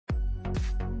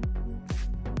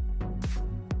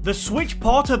The Switch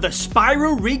port of the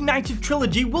Spyro Reignited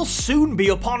Trilogy will soon be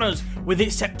upon us, with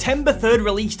its September 3rd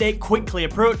release date quickly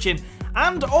approaching.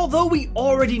 And although we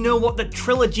already know what the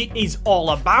Trilogy is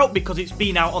all about because it's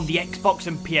been out on the Xbox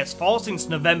and PS4 since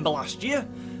November last year,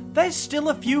 there's still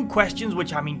a few questions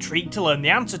which I'm intrigued to learn the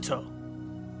answer to.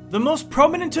 The most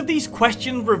prominent of these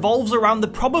questions revolves around the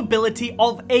probability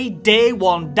of a day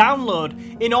one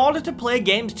download in order to play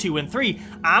games 2 and 3,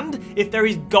 and if there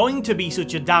is going to be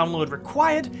such a download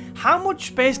required, how much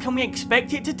space can we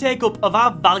expect it to take up of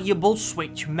our valuable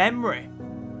Switch memory?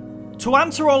 To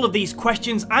answer all of these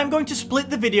questions, I'm going to split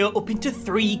the video up into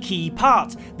 3 key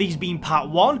parts, these being part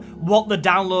 1, what the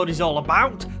download is all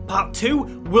about, part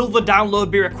 2, will the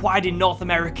download be required in North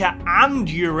America and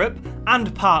Europe,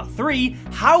 and part 3,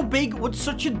 how big would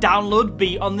such a download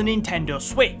be on the Nintendo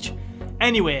Switch?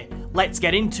 Anyway, let's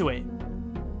get into it.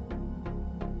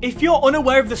 If you're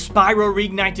unaware of the Spyro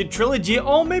Reignited Trilogy,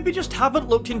 or maybe just haven't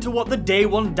looked into what the day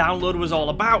one download was all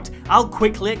about, I'll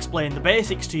quickly explain the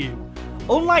basics to you.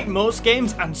 Unlike most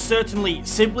games, and certainly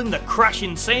sibling the Crash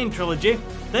Insane trilogy,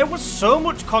 there was so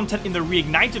much content in the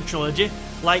Reignited trilogy,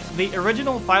 like the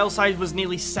original file size was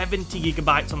nearly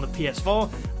 70GB on the PS4,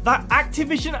 that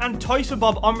Activision and Toys for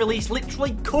Bob on release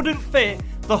literally couldn't fit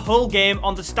the whole game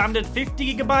on the standard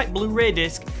 50GB Blu-ray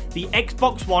disc the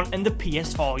Xbox One and the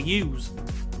PS4 use.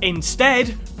 Instead,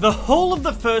 the whole of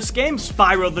the first game,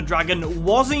 Spyro the Dragon,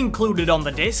 was included on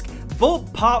the disc, but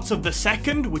parts of the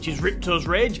second, which is Ripto's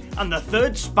Rage, and the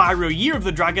third, Spyro Year of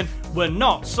the Dragon, were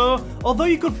not. So, although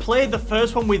you could play the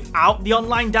first one without the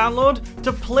online download,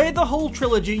 to play the whole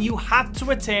trilogy you had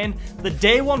to attain the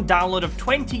day one download of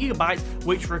 20GB,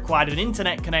 which required an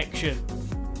internet connection.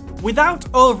 Without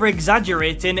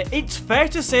over-exaggerating, it's fair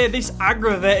to say this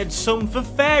aggravated some for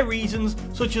fair reasons,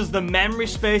 such as the memory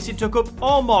space it took up,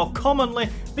 or more commonly,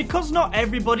 because not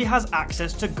everybody has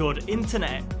access to good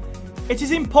internet. It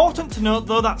is important to note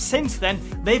though that since then,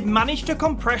 they've managed to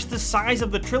compress the size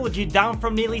of the trilogy down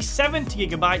from nearly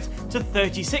 70GB to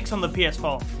 36 on the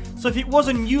PS4, so if it was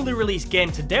a newly released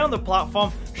game today on the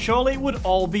platform, surely it would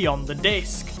all be on the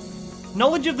disc.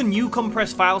 Knowledge of the new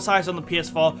compressed file size on the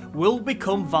PS4 will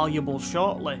become valuable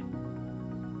shortly.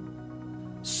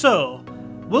 So,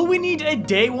 will we need a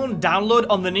day one download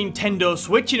on the Nintendo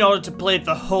Switch in order to play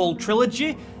the whole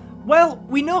trilogy? Well,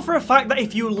 we know for a fact that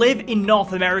if you live in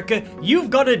North America,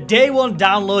 you've got a day one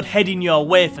download heading your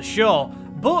way for sure,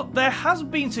 but there has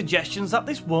been suggestions that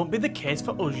this won't be the case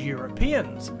for us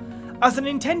Europeans. As the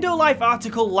Nintendo Life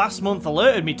article last month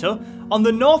alerted me to, on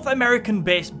the North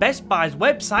American-based Best Buy's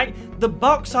website, the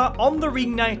box art on the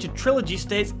Reignited Trilogy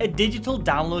states a digital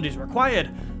download is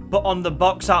required, but on the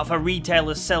box art for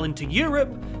retailers selling to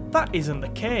Europe, that isn't the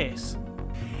case.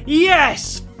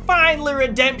 Yes! Finally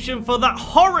redemption for that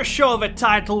horror show of a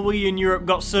title we in Europe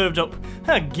got served up.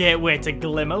 A gateway to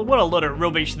glimmer, what a load of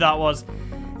rubbish that was.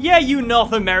 Yeah, you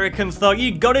North Americans thought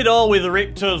you got it all with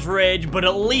Ripto's Rage, but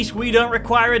at least we don't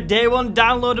require a day one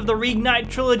download of the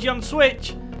Reignited Trilogy on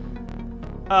Switch.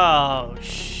 Oh,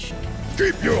 shh.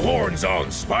 Keep your horns on,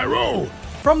 Spyro!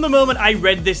 From the moment I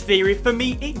read this theory, for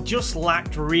me it just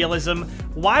lacked realism.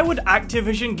 Why would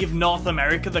Activision give North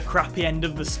America the crappy end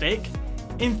of the stick?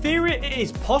 In theory, it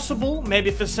is possible,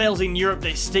 maybe for sales in Europe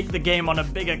they stick the game on a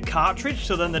bigger cartridge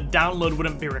so then the download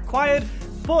wouldn't be required,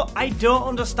 but I don't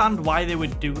understand why they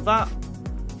would do that.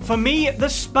 For me, the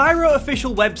Spyro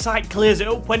official website clears it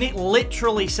up when it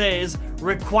literally says,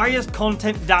 requires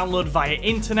content download via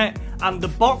internet, and the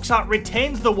box art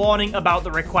retains the warning about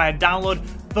the required download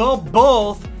for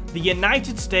both the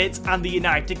United States and the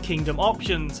United Kingdom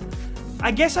options.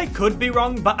 I guess I could be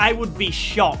wrong, but I would be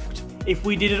shocked if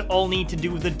we didn't all need to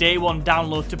do the day one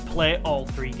download to play all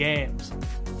 3 games.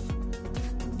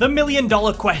 The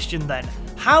million-dollar question then,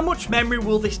 how much memory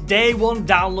will this day one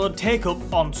download take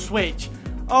up on Switch?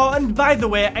 Oh, and by the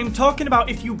way, I'm talking about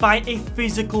if you buy a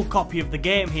physical copy of the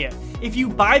game here. If you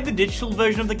buy the digital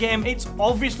version of the game, it's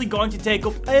obviously going to take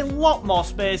up a lot more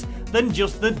space than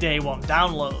just the day one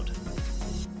download.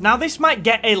 Now this might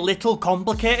get a little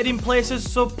complicated in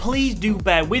places, so please do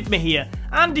bear with me here,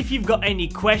 and if you've got any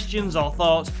questions or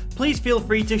thoughts, please feel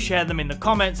free to share them in the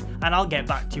comments and I'll get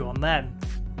back to you on them.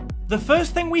 The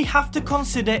first thing we have to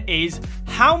consider is,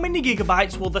 how many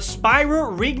gigabytes will the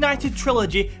Spyro Reignited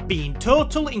Trilogy be in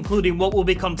total, including what will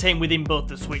be contained within both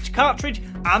the Switch cartridge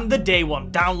and the day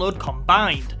one download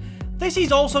combined. This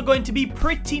is also going to be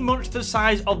pretty much the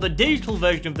size of the digital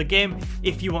version of the game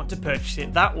if you want to purchase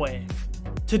it that way.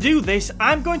 To do this,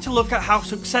 I'm going to look at how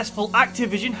successful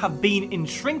Activision have been in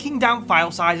shrinking down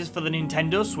file sizes for the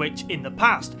Nintendo Switch in the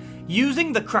past,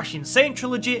 using the Crash Insane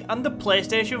trilogy and the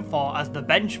PlayStation 4 as the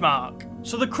benchmark.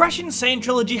 So the Crash Insane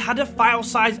Trilogy had a file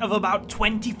size of about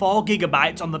 24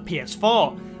 GB on the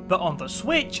PS4, but on the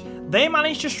Switch, they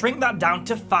managed to shrink that down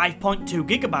to 5.2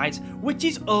 GB, which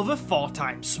is over 4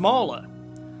 times smaller.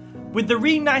 With the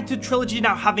Reignited Trilogy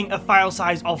now having a file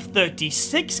size of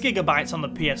 36 GB on the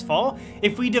PS4,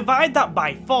 if we divide that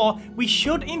by 4, we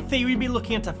should in theory be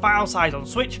looking at a file size on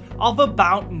Switch of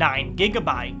about 9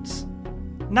 GB.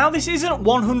 Now this isn't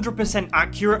 100%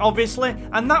 accurate obviously,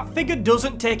 and that figure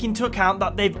doesn't take into account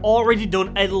that they've already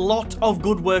done a lot of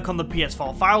good work on the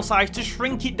PS4 file size to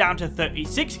shrink it down to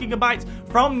 36 GB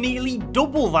from nearly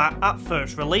double that at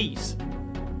first release.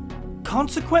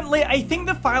 Consequently, I think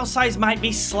the file size might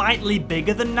be slightly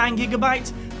bigger than 9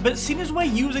 GB, but seeing as we're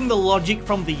using the logic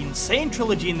from the Insane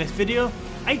Trilogy in this video,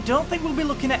 I don't think we'll be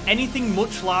looking at anything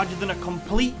much larger than a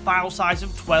complete file size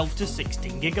of 12 to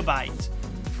 16 GB.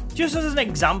 Just as an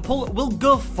example, we'll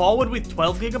go forward with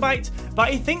 12 GB, but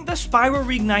I think the Spyro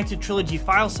Reignited Trilogy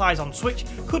file size on Switch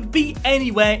could be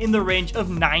anywhere in the range of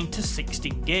 9 to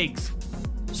 16 gigs.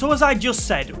 So as I just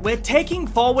said, we're taking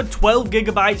forward 12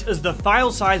 GB as the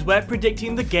file size we're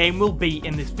predicting the game will be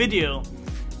in this video.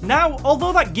 Now,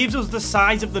 although that gives us the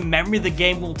size of the memory the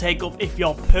game will take up if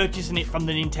you're purchasing it from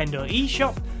the Nintendo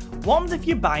eShop, what if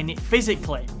you're buying it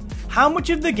physically? How much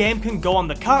of the game can go on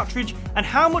the cartridge, and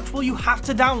how much will you have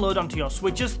to download onto your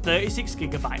Switch's 36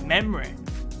 GB memory?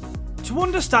 To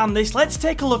understand this, let's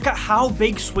take a look at how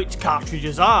big Switch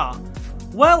cartridges are.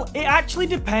 Well, it actually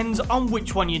depends on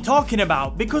which one you're talking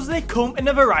about, because they come in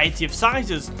a variety of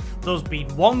sizes, those being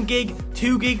 1GB,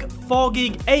 2GB,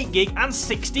 4GB, 8GB and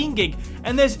 16GB,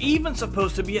 and there's even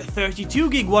supposed to be a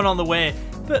 32GB one on the way,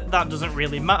 but that doesn't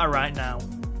really matter right now.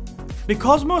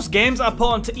 Because most games are put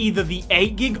onto either the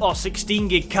 8GB or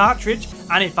 16GB cartridge,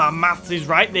 and if our maths is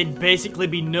right, there'd basically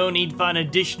be no need for an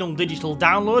additional digital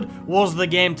download was the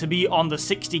game to be on the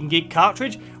 16GB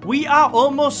cartridge, we are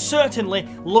almost certainly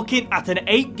looking at an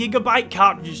 8GB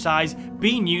cartridge size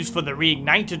being used for the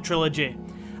Reignited Trilogy.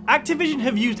 Activision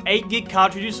have used 8GB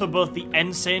cartridges for both the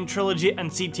Insane Trilogy and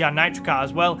CTR Nitrica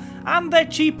as well, and they're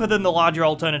cheaper than the larger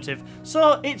alternative,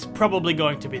 so it's probably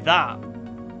going to be that.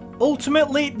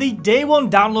 Ultimately, the day one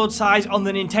download size on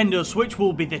the Nintendo Switch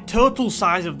will be the total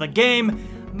size of the game,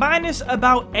 minus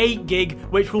about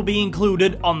 8GB which will be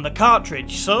included on the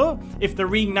cartridge. So, if the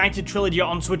Reignited Trilogy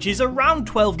on Switch is around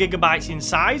 12GB in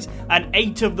size, and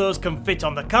 8 of those can fit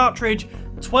on the cartridge,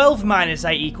 12 minus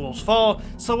 8 equals 4,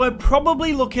 so we're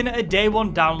probably looking at a day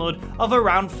one download of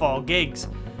around 4GB.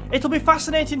 It'll be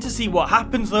fascinating to see what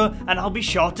happens though, and I'll be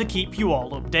sure to keep you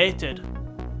all updated.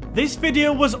 This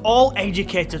video was all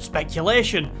educated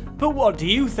speculation, but what do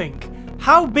you think?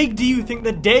 How big do you think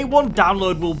the day one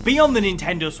download will be on the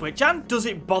Nintendo Switch, and does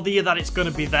it bother you that it's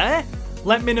going to be there?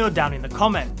 Let me know down in the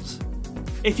comments.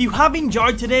 If you have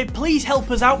enjoyed today, please help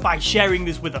us out by sharing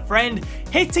this with a friend,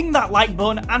 hitting that like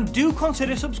button, and do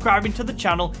consider subscribing to the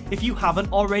channel if you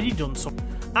haven't already done so.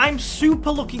 I'm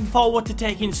super looking forward to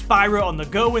taking Spyro on the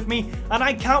go with me, and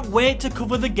I can't wait to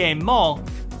cover the game more.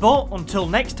 But until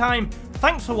next time,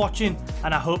 thanks for watching,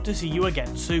 and I hope to see you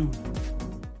again soon.